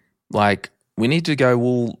 Like, we need to go,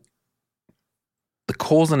 well, the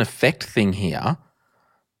cause and effect thing here,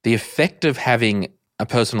 the effect of having a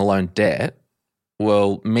personal loan debt,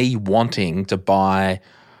 well, me wanting to buy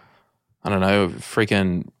I don't know,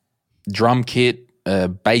 freaking drum kit, a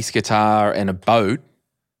bass guitar, and a boat,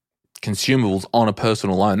 consumables on a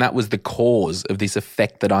personal loan. That was the cause of this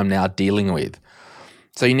effect that I'm now dealing with.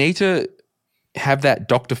 So you need to have that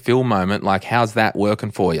Dr. Phil moment, like, how's that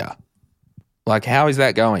working for you? Like, how is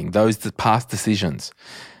that going? Those past decisions.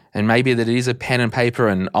 And maybe that it is a pen and paper,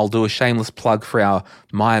 and I'll do a shameless plug for our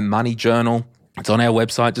My Money Journal. It's on our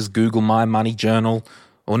website. Just Google My Money Journal.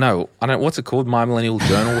 Or no, I don't know, what's it called? My Millennial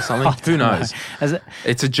Journal or something? Who knows?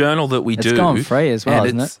 It's a journal that we do. It's gone free as well,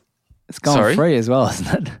 isn't it? It's gone free as well,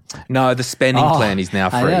 isn't it? No, the spending plan is now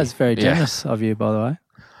free. That's very generous of you, by the way.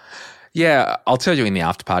 Yeah, I'll tell you in the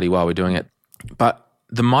after party while we're doing it. But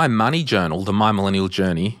the My Money Journal, the My Millennial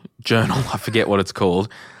Journal, I forget what it's called,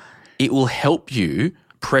 it will help you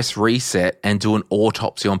press reset and do an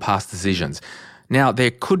autopsy on past decisions. Now,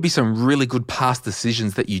 there could be some really good past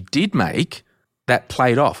decisions that you did make that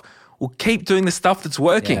played off. Well, keep doing the stuff that's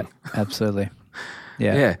working. Yeah, absolutely.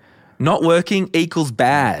 Yeah. Yeah. Not working equals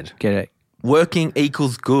bad. Get it. Working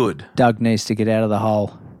equals good. Doug needs to get out of the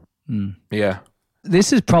hole. Yeah.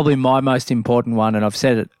 This is probably my most important one, and I've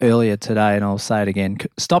said it earlier today and I'll say it again.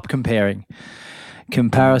 Stop comparing.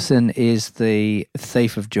 Comparison is the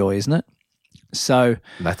thief of joy, isn't it? So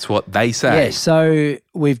that's what they say. Yeah, so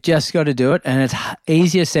we've just got to do it, and it's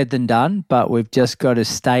easier said than done, but we've just got to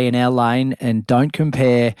stay in our lane and don't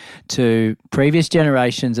compare to previous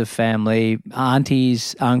generations of family,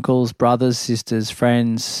 aunties, uncles, brothers, sisters,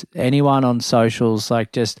 friends, anyone on socials.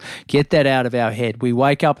 Like, just get that out of our head. We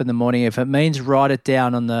wake up in the morning, if it means write it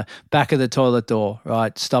down on the back of the toilet door,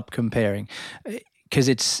 right? Stop comparing. Because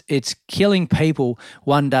it's killing people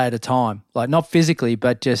one day at a time, like not physically,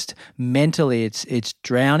 but just mentally. It's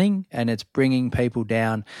drowning and it's bringing people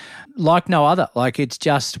down like no other. Like, it's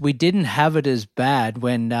just, we didn't have it as bad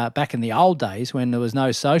when back in the old days when there was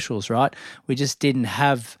no socials, right? We just didn't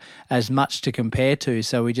have as much to compare to,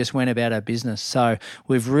 so we just went about our business. So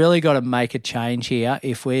we've really got to make a change here.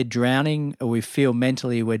 If we're drowning or we feel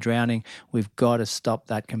mentally we're drowning, we've got to stop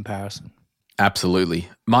that comparison. Absolutely.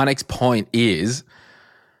 My next point is,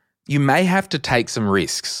 you may have to take some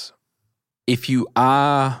risks. If you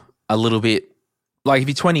are a little bit, like if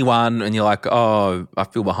you're 21 and you're like, oh, I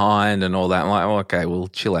feel behind and all that, I'm like, oh, okay, well,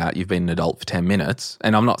 chill out. You've been an adult for 10 minutes.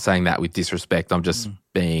 And I'm not saying that with disrespect. I'm just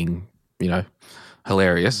being,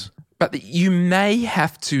 hilarious. But you may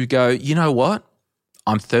have to go, you know what?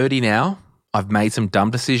 I'm 30 now. I've made some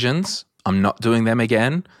dumb decisions. I'm not doing them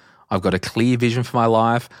again. I've got a clear vision for my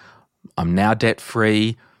life. I'm now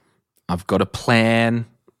debt-free. I've got a plan.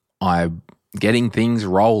 I'm getting things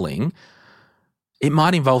rolling. It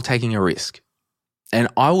might involve taking a risk. And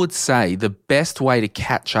I would say the best way to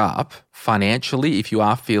catch up financially, if you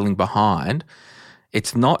are feeling behind,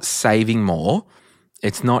 it's not saving more.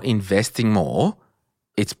 It's not investing more.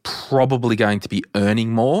 It's probably going to be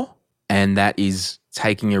earning more. And that is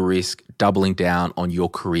taking a risk, doubling down on your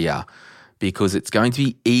career, because it's going to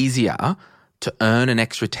be easier to earn an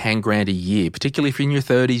extra 10 grand a year, particularly if you're in your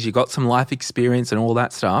 30s, you've got some life experience and all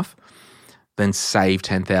that stuff, then save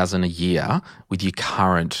 10,000 a year with your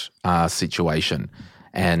current situation.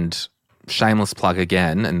 And shameless plug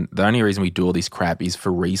again, and the only reason we do all this crap is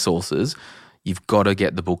for resources. You've got to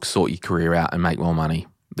get the book, Sort Your Career Out and Make More Money,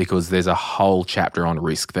 because there's a whole chapter on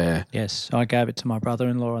risk there. Yes, I gave it to my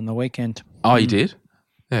brother-in-law on the weekend. Oh, you did?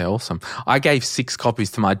 Yeah, awesome. I gave 6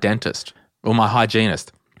 copies to my dentist or my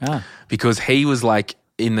hygienist. Because he was like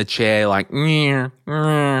in the chair like, anyway,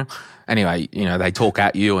 they talk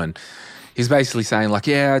at you, and he's basically saying like,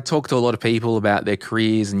 yeah, I talk to a lot of people about their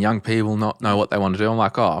careers and young people not know what they want to do. I'm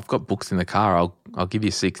like, oh, I've got books in the car. I'll give you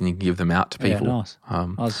 6 and you can give them out to people. Yeah,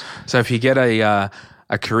 nice. So if you get a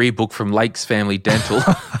career book from Lakes Family Dental.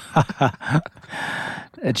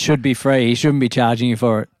 It should be free. He shouldn't be charging you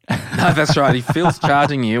for it. No, that's right. If Phil's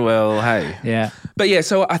charging you, well, hey. Yeah. But yeah,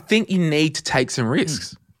 so I think you need to take some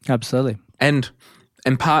risks. Absolutely. And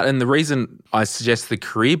the reason I suggest the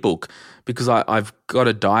career book, because I've got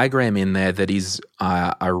a diagram in there that is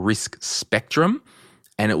a risk spectrum,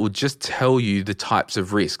 and it will just tell you the types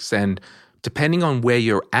of risks. And depending on where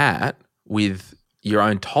you're at with your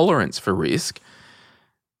own tolerance for risk,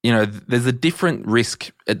 there's a different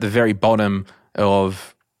risk at the very bottom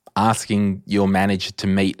of asking your manager to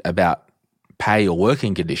meet about pay or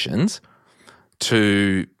working conditions,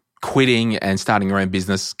 to quitting and starting your own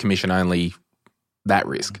business, commission only, that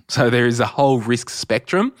risk. So there is a whole risk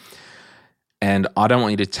spectrum, and I don't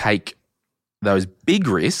want you to take those big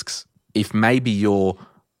risks if maybe you're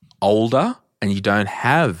older and you don't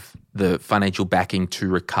have the financial backing to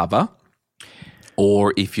recover,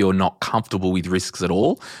 or if you're not comfortable with risks at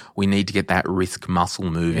all, we need to get that risk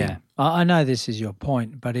muscle moving. Yeah, I know this is your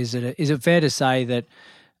point, but is it fair to say that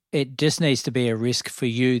it just needs to be a risk for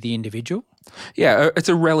you, the individual? Yeah, it's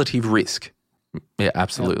a relative risk. Yeah,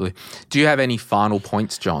 absolutely. Yep. Do you have any final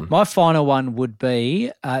points, John? My final one would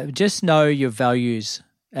be just know your values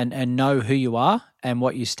and know who you are and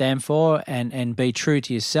what you stand for and be true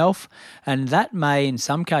to yourself. And that may, in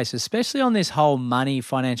some cases, especially on this whole money,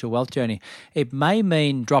 financial wealth journey, it may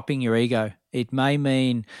mean dropping your ego. It may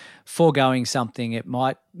mean foregoing something. It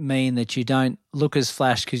might mean that you don't look as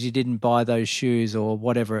flash because you didn't buy those shoes or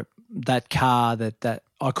whatever, that car that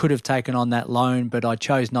I could have taken on that loan, but I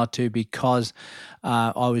chose not to because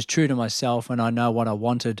I was true to myself and I know what I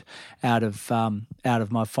wanted out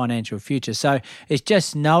of my financial future. So it's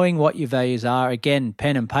just knowing what your values are. Again,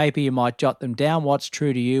 pen and paper, you might jot them down. What's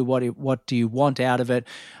true to you? What do you want out of it?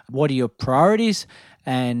 What are your priorities?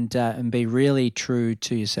 And be really true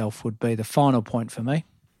to yourself would be the final point for me.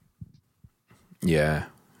 Yeah,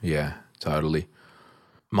 totally.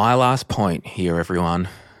 My last point here, everyone.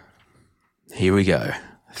 Here we go.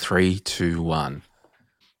 3, 2, 1.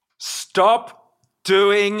 Stop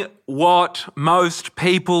doing what most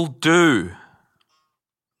people do.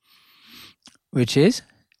 Which is?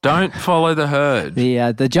 Don't follow the herd.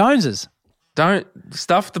 The Joneses. Don't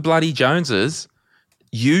stuff the bloody Joneses.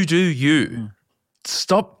 You do you.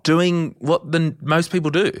 Stop doing what most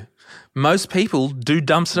people do. Most people do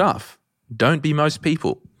dumb stuff. Don't be most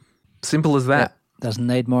people. Simple as that. Doesn't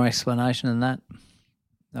need more explanation than that.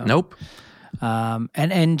 No. Nope.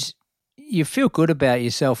 And you feel good about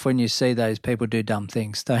yourself when you see those people do dumb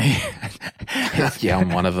things, don't you? Yeah,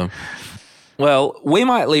 I'm one of them. Well, we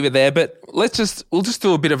might leave it there, but we'll just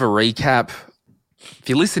do a bit of a recap. If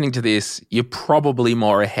you're listening to this, you're probably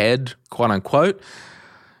more ahead, quote unquote.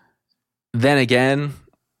 Then again,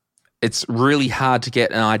 it's really hard to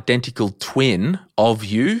get an identical twin of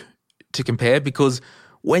you to compare, because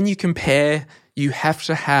when you compare, you have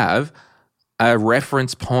to have a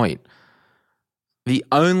reference point. The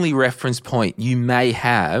only reference point you may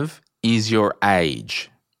have is your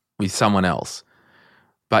age with someone else.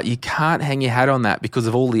 But you can't hang your hat on that because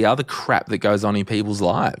of all the other crap that goes on in people's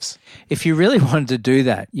lives. If you really wanted to do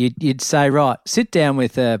that, you'd say, right, sit down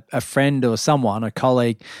with a friend or someone, a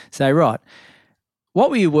colleague, say, right, what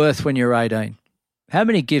were you worth when you were 18? How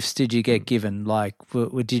many gifts did you get given? Like,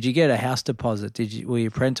 did you get a house deposit? Were you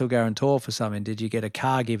parental guarantor for something? Did you get a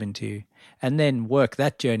car given to you? And then work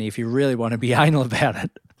that journey if you really want to be anal about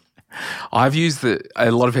it. I've used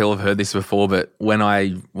a lot of people have heard this before, but when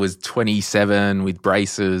I was 27 with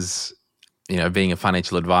braces, being a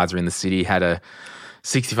financial advisor in the city, had a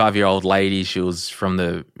 65-year-old lady. She was from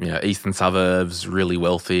the eastern suburbs, really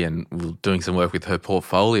wealthy, and we were doing some work with her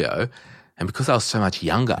portfolio. And because I was so much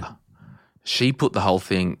younger, she put the whole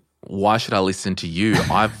thing, why should I listen to you?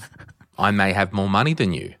 I may have more money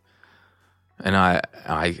than you. And I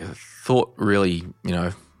thought really,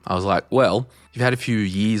 I was like, well, you've had a few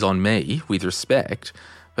years on me with respect,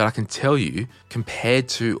 but I can tell you, compared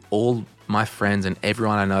to all my friends and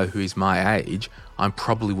everyone I know who is my age, I'm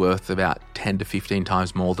probably worth about 10 to 15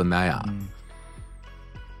 times more than they are.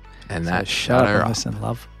 And so that shut up and listen,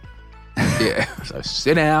 love. Yeah, so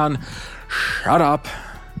sit down, shut up,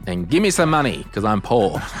 and give me some money because I'm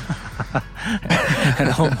poor.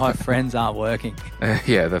 And all my friends aren't working.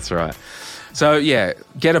 Yeah, that's right. So, yeah,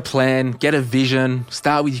 get a plan, get a vision,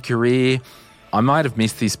 start with your career. I might have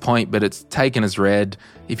missed this point, but it's taken as read.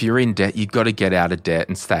 If you're in debt, you've got to get out of debt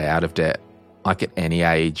and stay out of debt, like at any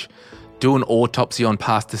age. Do an autopsy on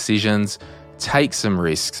past decisions. Take some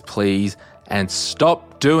risks, please, and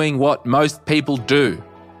stop doing what most people do.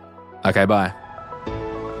 Okay, bye.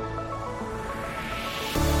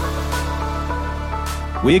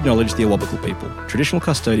 We acknowledge the Awabakal people, traditional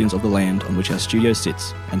custodians of the land on which our studio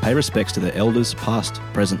sits, and pay respects to their elders past,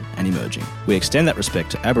 present and emerging. We extend that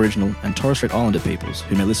respect to Aboriginal and Torres Strait Islander peoples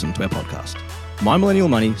who may listen to our podcast. My Millennial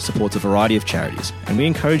Money supports a variety of charities, and we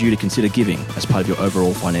encourage you to consider giving as part of your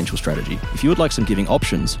overall financial strategy. If you would like some giving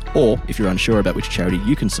options, or if you're unsure about which charity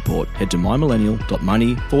you can support, head to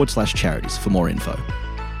mymillennial.money/charities for more info.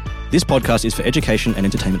 This podcast is for education and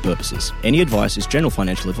entertainment purposes. Any advice is general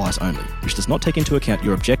financial advice only, which does not take into account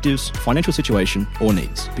your objectives, financial situation, or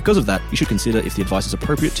needs. Because of that, you should consider if the advice is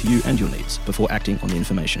appropriate to you and your needs before acting on the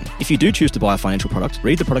information. If you do choose to buy a financial product,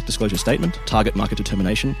 read the product disclosure statement, target market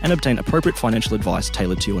determination, and obtain appropriate financial advice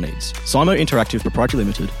tailored to your needs. Simo Interactive Proprietary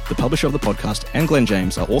Limited, the publisher of the podcast, and Glenn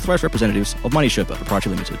James are authorised representatives of Money Sherpa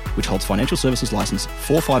Proprietary Limited, which holds financial services license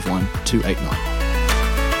 451289.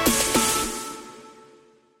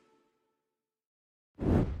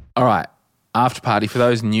 All right, after party. For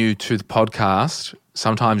those new to the podcast,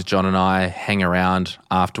 sometimes John and I hang around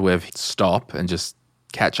after we've stopped and just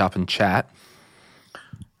catch up and chat.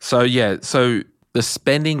 So the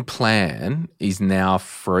spending plan is now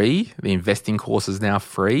free. The investing course is now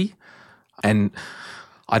free. And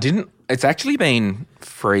it's actually been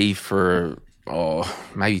free for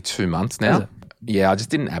maybe 2 months now. Yeah, I just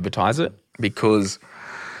didn't advertise it because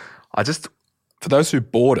for those who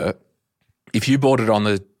bought it, if you bought it on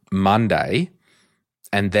the Monday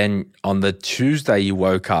and then on the Tuesday you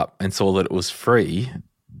woke up and saw that it was free,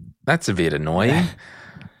 that's a bit annoying.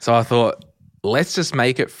 So I thought, let's just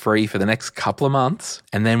make it free for the next couple of months.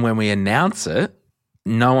 And then when we announce it,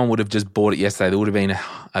 no one would have just bought it yesterday. There would have been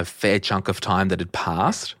a fair chunk of time that had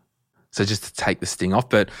passed. So just to take the sting off.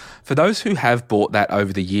 But for those who have bought that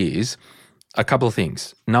over the years, a couple of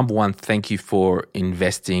things. Number one, thank you for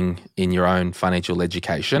investing in your own financial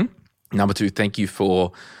education. Number two, thank you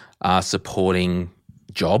for supporting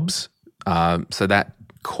jobs. So that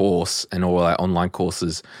course and all our online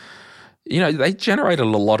courses, they generated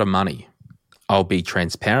a lot of money. I'll be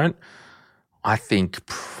transparent. I think,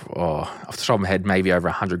 off the top of my head, maybe over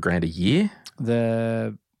 $100,000 a year.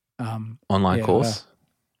 The online course. Wow.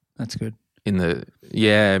 That's good.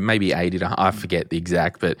 Maybe 80 I forget the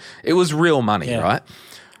exact, but it was real money, right?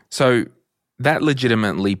 So that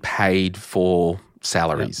legitimately paid for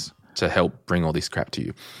salaries to help bring all this crap to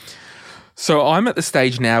you. So I'm at the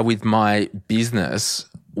stage now with my business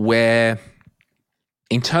where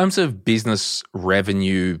in terms of business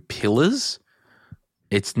revenue pillars,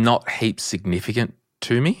 it's not heaps significant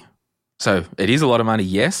to me. So it is a lot of money,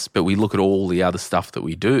 yes, but we look at all the other stuff that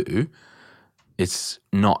we do, it's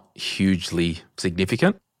not hugely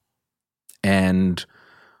significant. And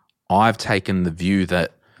I've taken the view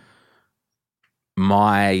that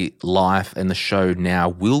my life and the show now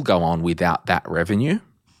will go on without that revenue.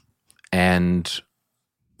 And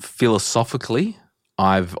philosophically,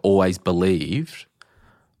 I've always believed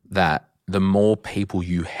that the more people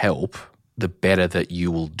you help, the better that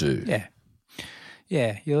you will do. Yeah.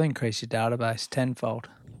 Yeah, you'll increase your database tenfold.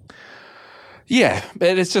 Yeah,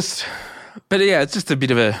 but it's just a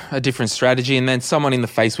bit of a different strategy. And then someone in the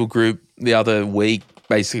Facebook group the other week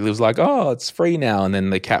basically was like, oh, it's free now. And then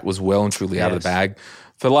the cat was well and truly out of the bag.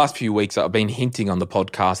 For the last few weeks, I've been hinting on the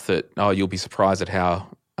podcast that, you'll be surprised at how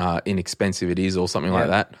inexpensive it is or something like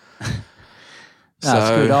that. No, it's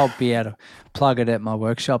good. I'll be able to plug it at my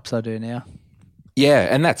workshops I do now. Yeah,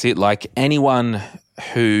 and that's it. Like anyone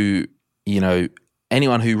who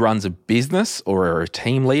runs a business or are a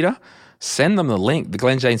team leader, send them the link. The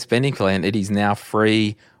Glen James Spending Plan, it is now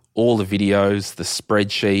free. All the videos, the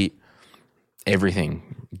spreadsheet,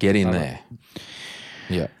 everything. Get in there.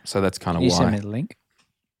 Yeah, so that's kind of why. You send me the link?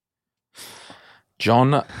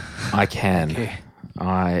 John, I can. Okay.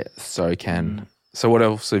 I so can. So what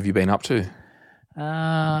else have you been up to?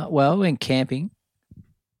 Well, we went camping.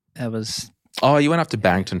 That was... Oh, you went up to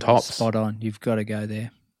Barrington Tops. Spot on. You've got to go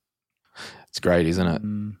there. It's great, isn't it?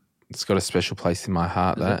 It's got a special place in my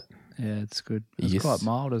heart, that. Yeah, it's good. It's Yes. quite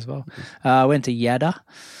mild as well. I went to Yadda,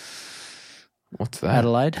 What's that?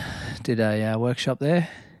 Adelaide. Did a workshop there.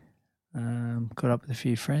 Got up with a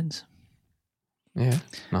few friends. Yeah,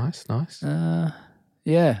 nice.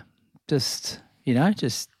 Yeah, just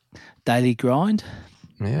daily grind.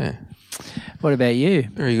 Yeah. What about you?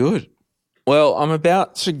 Very good. Well, I'm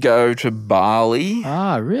about to go to Bali.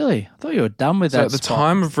 Ah, really? I thought you were done with that at the spot.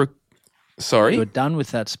 time of Sorry? You were done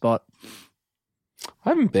with that spot. I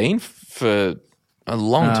haven't been for a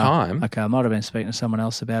long time. Okay, I might have been speaking to someone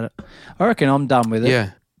else about it. I reckon I'm done with it.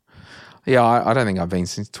 Yeah. Yeah, I don't think I've been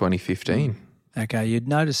since 2015. Okay, you'd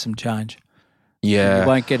notice some change. Yeah. You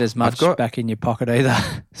won't get as much back in your pocket either,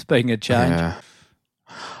 speaking of change. Yeah.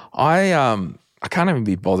 I can't even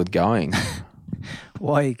be bothered going.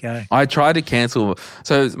 Why are you going? I tried to cancel.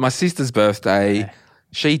 So it's my sister's birthday. Yeah.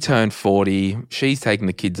 She turned 40. She's taking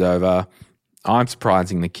the kids over. I'm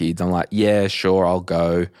surprising the kids. I'm like, yeah, sure, I'll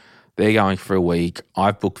go. They're going for a week.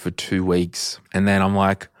 I've booked for 2 weeks. And then I'm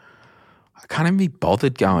like, I can't even be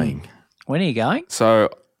bothered going. When are you going? So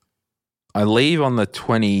I leave on the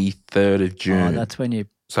 23rd of June. Oh, that's when you...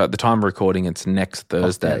 So at the time of recording, it's next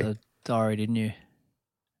Thursday. The diary, didn't you?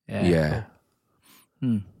 Yeah.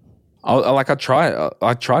 Cool. I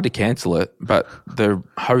tried to cancel it, but the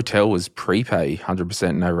hotel was prepay,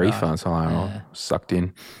 100% no refund. So I sucked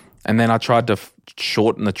in. And then I tried to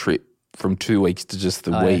shorten the trip from 2 weeks to just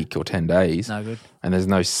the week or 10 days. No good. And there's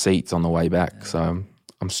no seats on the way back. So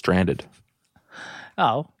I'm stranded.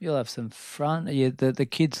 Oh, you'll have some fun. The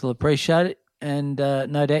kids will appreciate it, and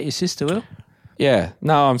no doubt your sister will. Yeah.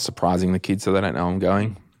 No, I'm surprising the kids so they don't know I'm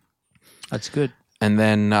going. That's good. And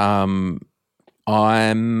then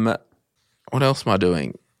What else am I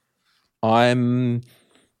doing? I'm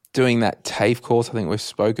doing that TAFE course I think we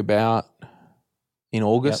spoke about in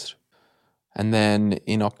August. And then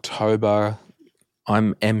in October,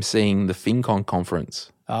 I'm emceeing the FinCon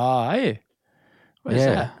conference. Oh, are you? Where's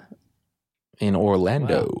that? In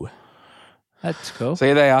Orlando. Wow. That's cool.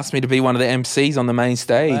 So they asked me to be one of the MCs on the main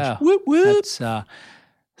stage. Wow. Whoop, whoop. That's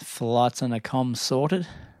flights and comms sorted.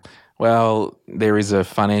 Well, there is a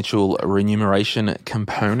financial remuneration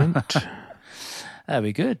component. That'd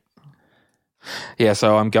be good. Yeah,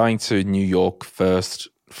 so I'm going to New York first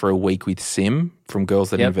for a week with Sim from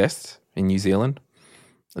Girls That Invest in New Zealand.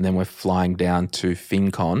 And then we're flying down to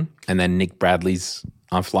FinCon. And then Nick Bradley's,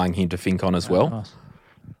 I'm flying him to FinCon as well. Nice.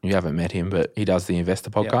 You haven't met him, but he does the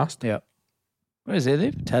Investor podcast. Yep. Where does he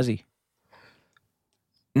live? Tassie.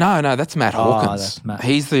 No, that's Matt Hawkins. That's Matt.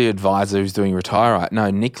 He's the advisor who's doing Retire Right. No,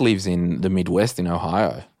 Nick lives in the Midwest in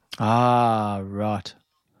Ohio. Ah, right.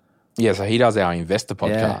 Yeah, so he does our Investor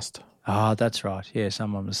podcast. Ah, that's right. Yeah,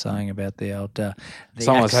 someone was saying about the old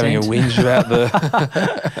Someone was having a whinge about the...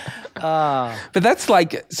 But that's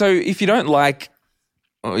like... So if you don't like,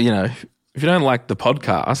 if you don't like the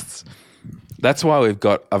podcasts, that's why we've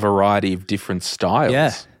got a variety of different styles.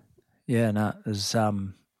 Yeah. Yeah, no, there's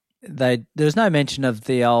there was no mention of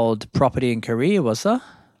the old property and career, was there?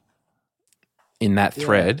 In that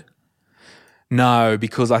thread. No,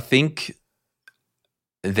 because I think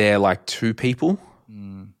they're like two people.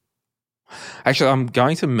 Actually, I'm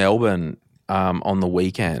going to Melbourne on the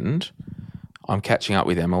weekend. I'm catching up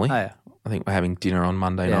with Emily. Oh, yeah. I think we're having dinner on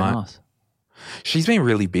Monday night. Nice. She's been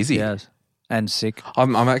really busy. Yes. And sick.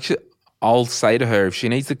 I'm actually... I'll say to her if she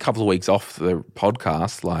needs a couple of weeks off the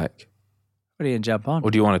podcast, like... What are you going to jump on?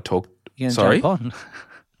 Or do you want to talk? You going to Sorry? jump on?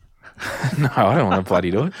 No, I don't want to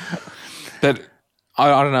bloody do it. But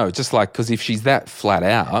I don't know, just like, because if she's that flat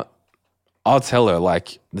out, I'll tell her,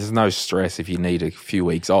 like, there's no stress if you need a few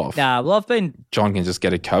weeks off. Nah, well, I've been... John can just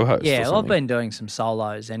get a co-host. Yeah, or well, I've something. been doing some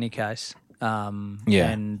solos any case. And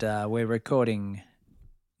we're recording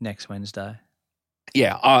next Wednesday.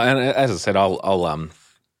 Yeah, and as I said, I'll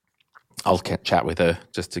chat with her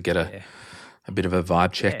just to get a bit of a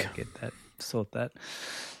vibe check. Yeah, get that, sort that.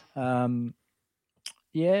 No,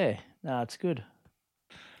 it's good.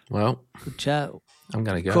 Well, Good chat. I'm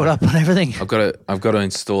going to go. Caught up on everything. I've got to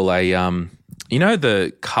install a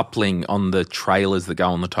the coupling on the trailers that go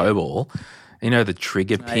on the tow ball. The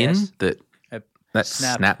trigger pin that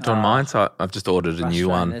snapped on mine. So I've just ordered a new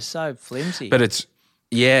one. They're so flimsy. But it's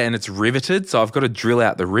riveted. So I've got to drill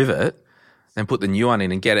out the rivet and put the new one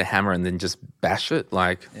in and get a hammer and then just bash it.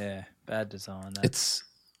 Like, yeah, bad design. It's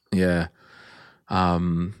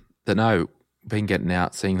but no, been getting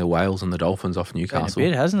out, seeing the whales and the dolphins off Newcastle. Been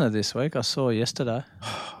a bit, hasn't it, this week? I saw yesterday.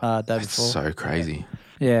 Day before. It's so crazy.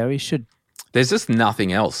 Yeah, we should. There's just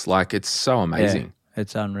nothing else. Like, it's so amazing. Yeah,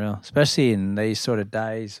 it's unreal, especially in these sort of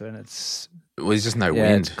days when it's there's just no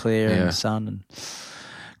wind. It's clear and the sun and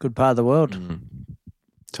good part of the world.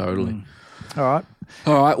 Totally. All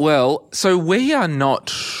right. Well, so we're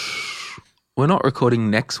not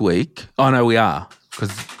recording next week. Oh no, we are,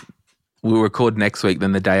 because we'll record next week.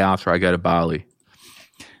 Then the day after, I go to Bali.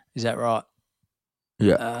 Is that right?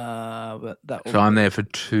 Yeah. But so I'm there for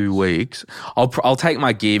 2 weeks. I'll take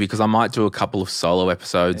my gear because I might do a couple of solo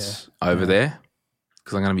episodes over there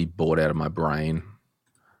because I'm going to be bored out of my brain.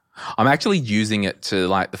 I'm actually using it to,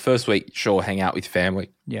 like, the first week, hang out with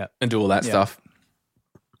family and do all that stuff.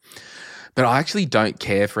 But I actually don't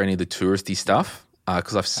care for any of the touristy stuff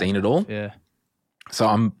because I've seen it all. Yeah. So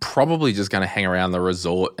I'm probably just going to hang around the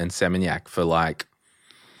resort and Seminyak for, like,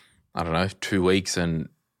 I don't know, 2 weeks and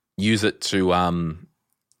use it to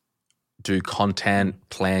do content,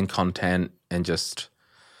 plan content, and just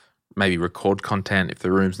maybe record content if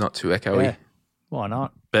the room's not too echoey. Yeah. Why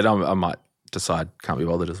not? But I might decide can't be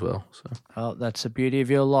bothered as well. So. Well, that's the beauty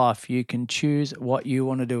of your life. You can choose what you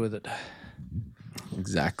want to do with it.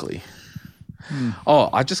 Exactly.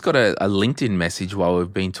 Oh, I just got a LinkedIn message while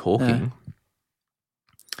we've been talking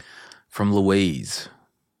from Louise.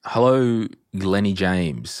 Hello, Glennie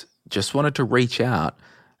James. Just wanted to reach out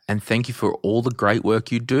and thank you for all the great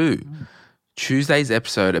work you do. Tuesday's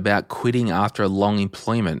episode about quitting after a long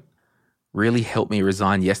employment really helped me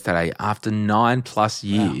resign yesterday after 9+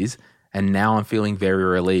 years, and now I'm feeling very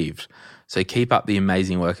relieved. So keep up the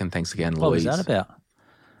amazing work and thanks again, Louise. What was that about?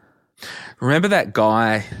 Remember that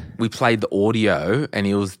guy, we played the audio and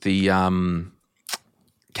he was the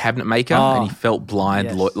cabinet maker and he felt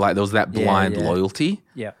blind, like there was that blind loyalty.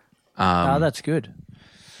 Yeah. That's good.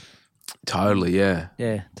 Totally, yeah.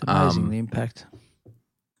 Yeah, it's amazing the impact.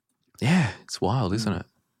 Yeah, it's wild, isn't it?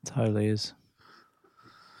 Totally is.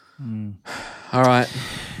 All right.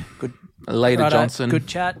 Good. Later, Righto. Johnson. Good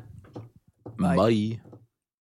chat. Bye.